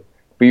that, but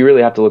you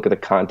really have to look at the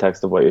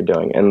context of what you're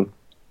doing and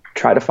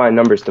try to find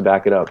numbers to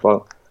back it up.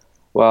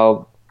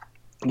 Well,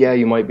 yeah,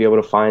 you might be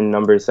able to find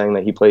numbers saying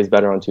that he plays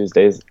better on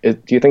Tuesdays. Do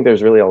you think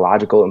there's really a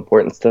logical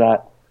importance to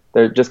that?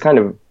 They're just kind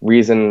of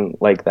reason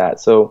like that.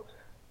 So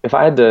if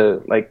I had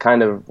to like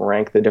kind of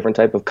rank the different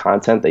type of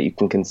content that you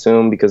can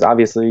consume, because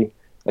obviously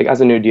like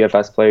as a new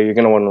DFS player, you're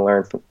going to want to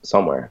learn from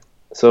somewhere.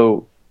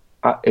 So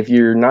if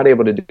you're not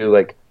able to do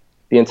like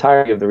the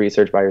entirety of the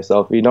research by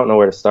yourself, you don't know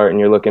where to start and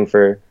you're looking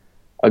for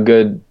a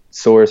good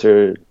source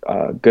or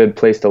a good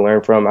place to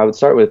learn from, I would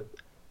start with,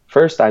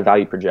 first, I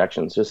value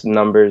projections, just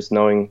numbers,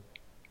 knowing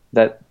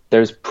that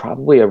there's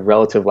probably a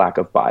relative lack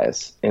of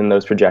bias in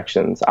those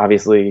projections.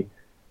 Obviously,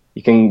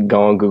 you can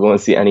go on Google and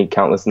see any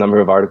countless number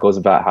of articles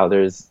about how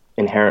there's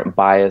inherent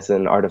bias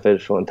in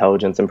artificial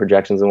intelligence and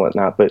projections and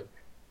whatnot, but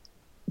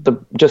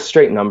just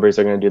straight numbers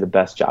are going to do the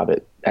best job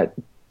at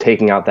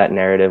taking out that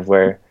narrative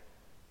where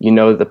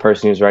that the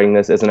person who's writing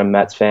this isn't a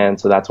Mets fan,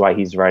 so that's why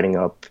he's writing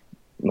up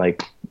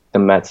like the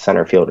Mets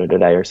center fielder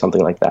today or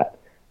something like that.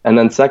 And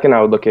then second,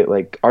 I would look at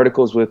like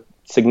articles with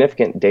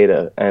significant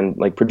data and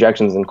like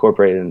projections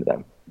incorporated into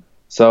them.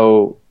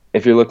 So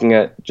if you're looking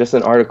at just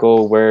an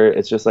article where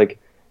it's just like,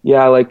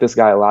 yeah, I like this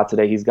guy a lot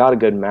today. He's got a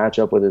good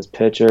matchup with his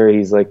pitcher.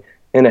 He's like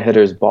in a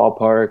hitter's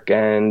ballpark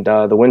and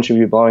the wind should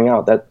be blowing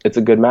out. That it's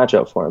a good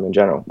matchup for him in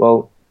general.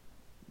 Well,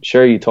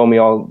 sure, you told me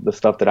all the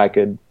stuff that I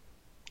could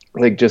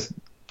like just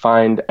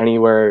find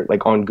anywhere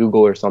like on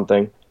Google or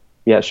something.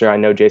 Yeah, sure, I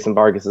know Jason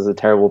Vargas is a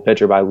terrible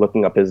pitcher by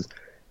looking up his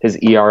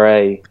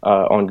ERA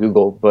on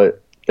Google,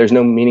 but there's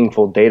no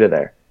meaningful data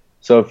there.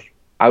 So if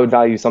I would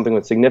value something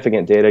with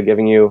significant data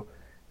giving you,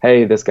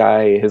 hey, this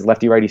guy, his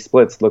lefty-righty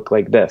splits look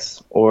like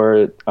this,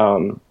 or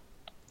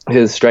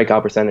his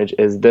strikeout percentage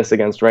is this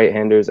against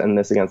right-handers and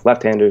this against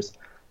left-handers.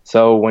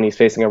 So when he's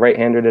facing a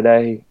right-hander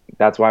today,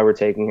 that's why we're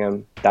taking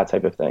him, that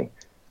type of thing.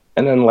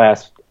 And then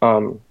last,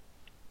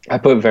 I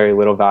put very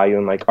little value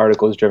in like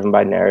articles driven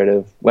by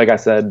narrative. Like I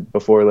said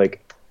before,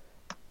 like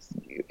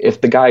if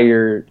the guy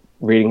you're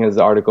reading his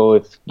article,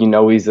 if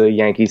he's a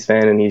Yankees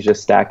fan and he's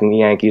just stacking the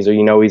Yankees, or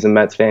he's a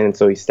Mets fan and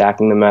so he's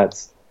stacking the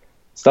Mets,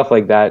 stuff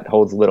like that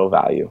holds little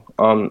value.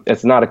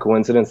 It's not a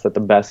coincidence that the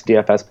best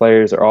DFS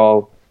players are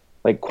all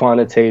like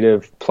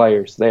quantitative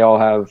players. They all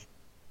have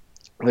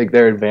like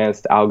their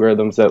advanced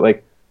algorithms that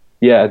like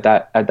yeah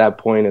at that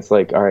point it's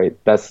like all right,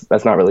 that's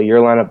not really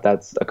your lineup,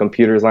 that's a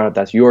computer's lineup,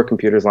 that's your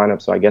computer's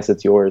lineup, so I guess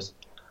it's yours.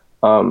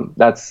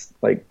 That's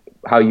like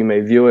how you may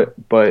view it,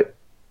 but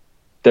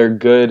they're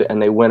good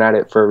and they win at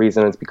it for a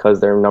reason. It's because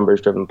they're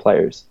numbers driven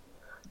players.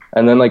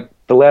 And then like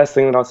the last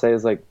thing that I'll say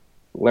is like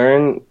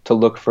learn to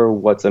look for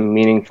what's a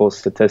meaningful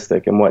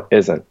statistic and what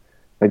isn't.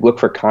 Like look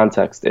for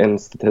context in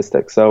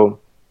statistics. So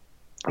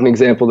an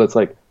example that's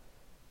like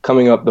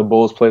coming up, the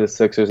Bulls play the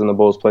Sixers and the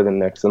Bulls play the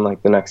Knicks in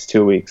like the next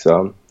 2 weeks.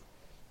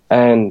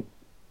 And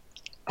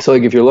so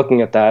like if you're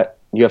looking at that,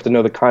 you have to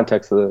know the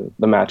context of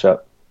the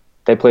matchup.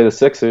 They play the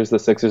Sixers. The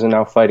Sixers are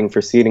now fighting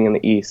for seeding in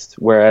the East,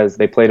 whereas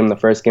they played them the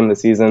first game of the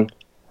season,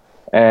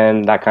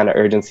 and that kind of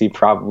urgency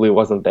probably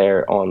wasn't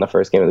there on the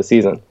first game of the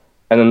season.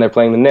 And then they're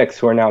playing the Knicks,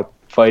 who are now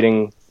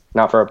fighting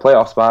not for a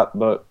playoff spot,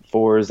 but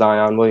for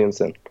Zion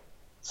Williamson.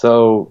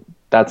 So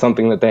that's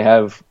something that they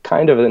have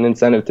kind of an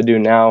incentive to do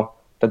now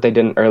that they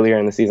didn't earlier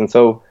in the season.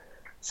 So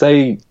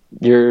say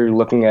you're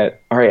looking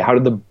at, all right, how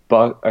did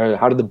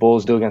the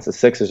Bulls do against the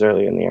Sixers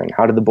earlier in the year, and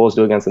how did the Bulls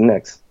do against the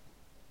Knicks?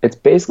 It's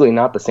basically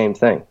not the same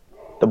thing.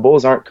 The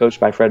Bulls aren't coached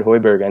by Fred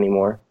Hoiberg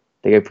anymore.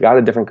 They've got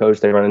a different coach.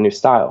 They run a new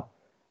style.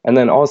 And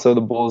then also the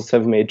Bulls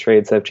have made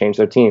trades that have changed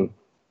their team.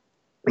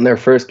 In their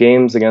first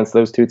games against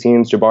those two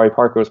teams, Jabari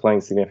Parker was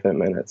playing significant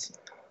minutes.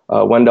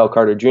 Wendell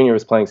Carter Jr.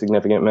 was playing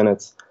significant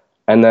minutes.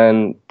 And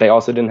then they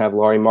also didn't have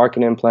Lauri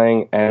Markkanen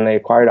playing, and they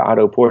acquired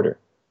Otto Porter.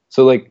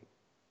 So, like,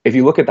 if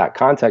you look at that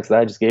context that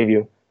I just gave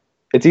you,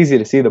 it's easy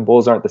to see the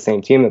Bulls aren't the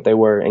same team that they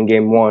were in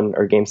Game 1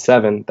 or Game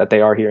 7 that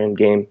they are here in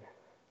Game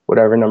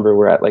whatever number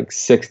we're at, like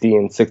 60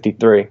 and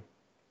 63.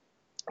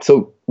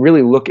 So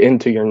really look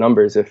into your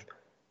numbers. If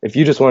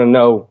you just want to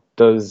know,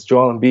 does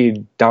Joel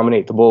Embiid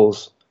dominate the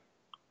Bulls?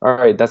 All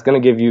right, that's going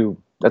to give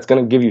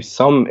you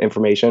some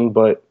information,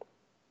 but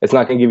it's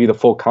not going to give you the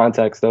full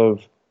context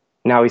of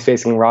now he's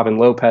facing Robin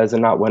Lopez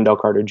and not Wendell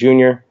Carter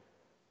Jr.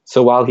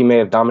 So while he may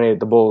have dominated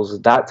the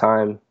Bulls that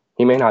time,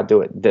 he may not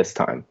do it this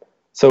time.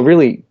 So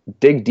really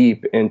dig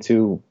deep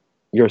into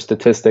your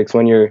statistics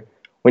when you're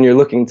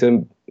looking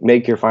to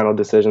make your final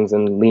decisions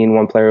and lean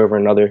one player over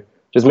another.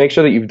 Just make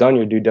sure that you've done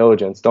your due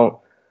diligence.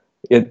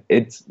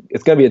 It's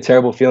going to be a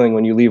terrible feeling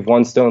when you leave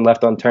one stone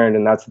left unturned,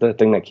 and that's the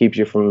thing that keeps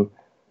you from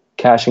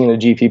cashing in a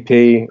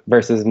GPP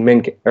versus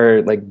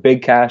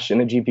big cash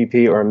in a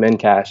GPP or a min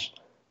cash.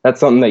 That's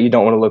something that you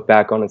don't want to look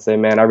back on and say,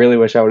 man, I really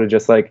wish I would have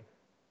just like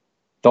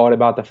thought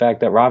about the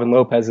fact that Robin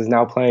Lopez is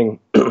now playing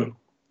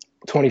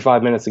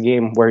 25 minutes a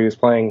game where he was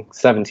playing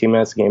 17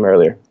 minutes a game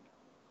earlier.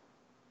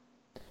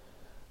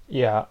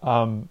 Yeah,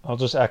 I'll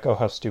just echo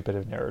how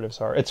stupid narratives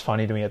are. It's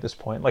funny to me at this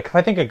point. Like, if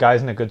I think a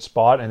guy's in a good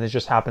spot and it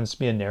just happens to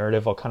be a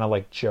narrative, I'll kind of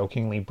like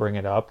jokingly bring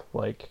it up.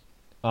 Like,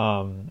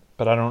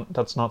 but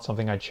that's not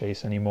something I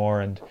chase anymore.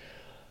 And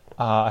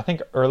I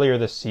think earlier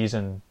this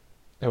season,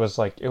 it was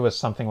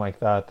something like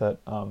that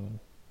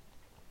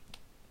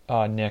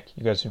Nick,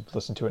 you guys who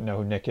listen to it know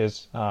who Nick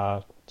is.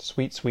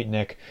 Sweet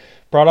Nick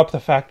brought up the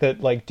fact that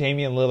like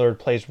Damian Lillard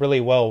plays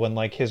really well when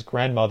like his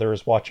grandmother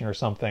is watching or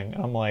something.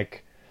 And I'm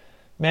like,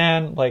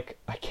 man, like,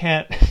 I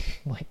can't,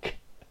 like,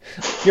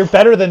 you're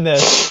better than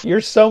this.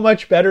 You're so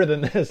much better than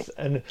this.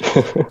 And,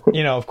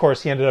 of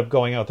course, he ended up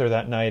going out there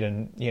that night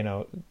and,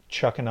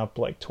 chucking up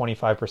like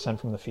 25%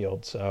 from the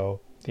field.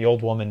 So the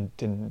old woman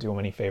didn't do him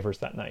any favors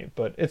that night.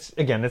 But it's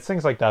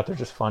things like that. They're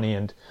just funny.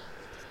 And,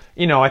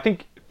 I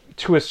think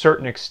to a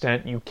certain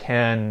extent you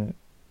can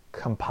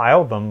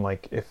compile them.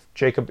 Like if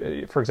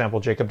for example,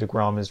 Jacob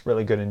deGrom is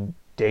really good in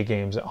day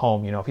games at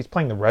home. If he's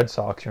playing the Red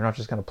Sox, you're not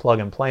just going to plug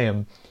and play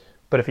him.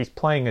 But if he's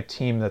playing a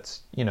team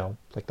that's,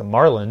 like the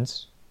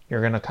Marlins,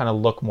 you're going to kind of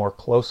look more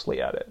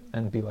closely at it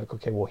and be like,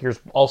 okay, well, here's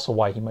also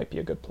why he might be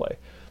a good play.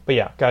 But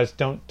yeah, guys,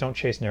 don't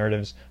chase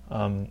narratives.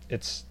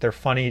 They're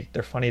funny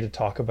to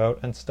talk about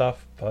and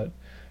stuff, but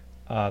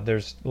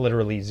there's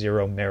literally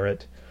zero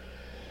merit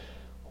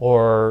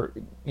or,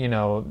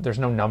 there's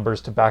no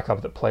numbers to back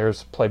up that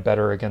players play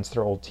better against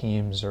their old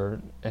teams or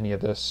any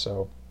of this.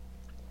 So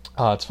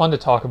it's fun to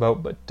talk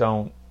about, but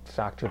don't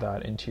factor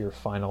that into your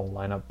final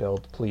lineup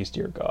build, please,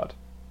 dear God.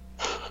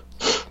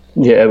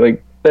 Yeah,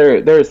 like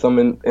there are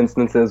some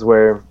instances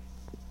where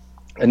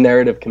a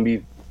narrative can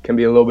be a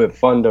little bit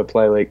fun to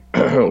play. Like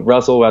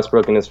Russell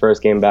Westbrook in his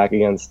first game back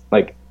against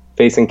like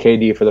facing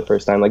KD for the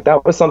first time. Like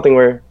that was something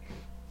where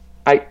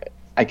I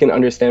can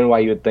understand why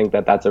you would think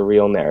that that's a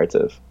real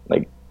narrative.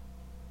 Like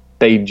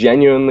they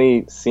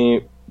genuinely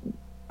seem.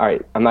 All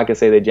right, I'm not gonna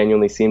say they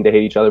genuinely seem to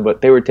hate each other,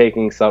 but they were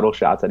taking subtle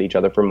shots at each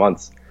other for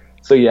months.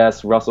 So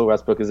yes, Russell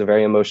Westbrook is a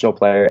very emotional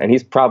player, and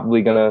he's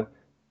probably gonna,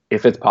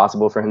 if it's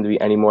possible for him to be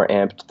any more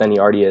amped than he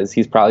already is,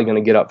 he's probably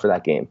gonna get up for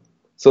that game.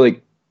 So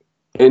like,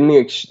 in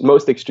the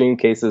most extreme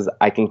cases,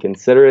 I can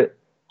consider it.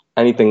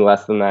 Anything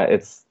less than that,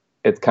 it's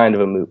kind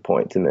of a moot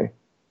point to me.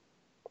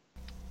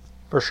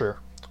 For sure.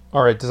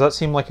 All right, does that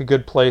seem like a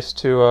good place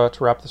to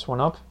wrap this one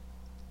up?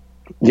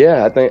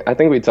 Yeah, I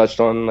think we touched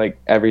on like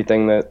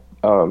everything that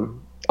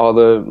all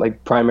the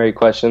like primary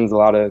questions. A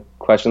lot of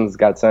questions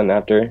got sent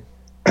after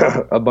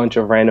a bunch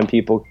of random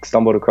people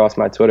stumbled across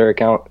my Twitter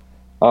account.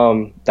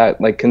 That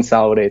like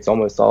consolidates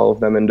almost all of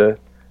them into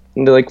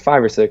like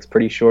five or six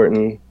pretty short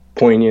and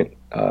poignant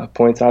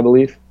points, I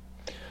believe.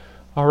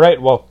 All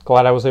right. Well,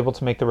 glad I was able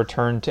to make the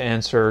return to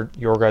answer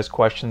your guys'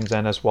 questions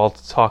and as well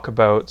to talk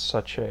about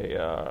such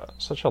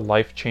a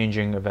life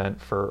changing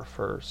event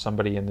for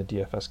somebody in the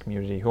DFS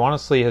community who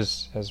honestly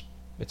has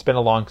it's been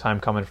a long time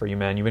coming for you,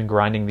 man. You've been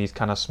grinding these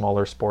kind of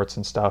smaller sports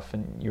and stuff,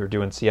 and you were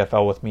doing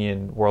CFL with me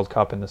in World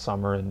Cup in the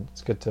summer, and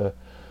it's good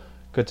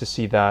to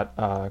see that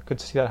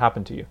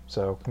happen to you.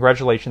 So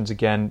congratulations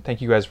again.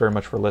 Thank you guys very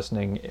much for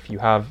listening. If you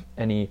have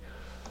any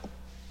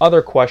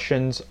other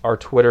questions, our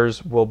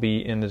Twitters will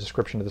be in the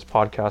description of this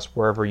podcast,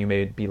 wherever you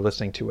may be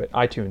listening to it.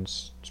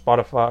 iTunes,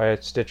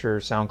 Spotify, Stitcher,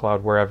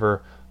 SoundCloud,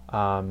 wherever.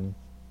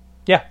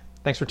 Yeah,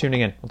 thanks for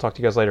tuning in. We'll talk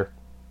to you guys later.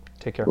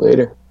 Take care.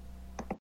 Later.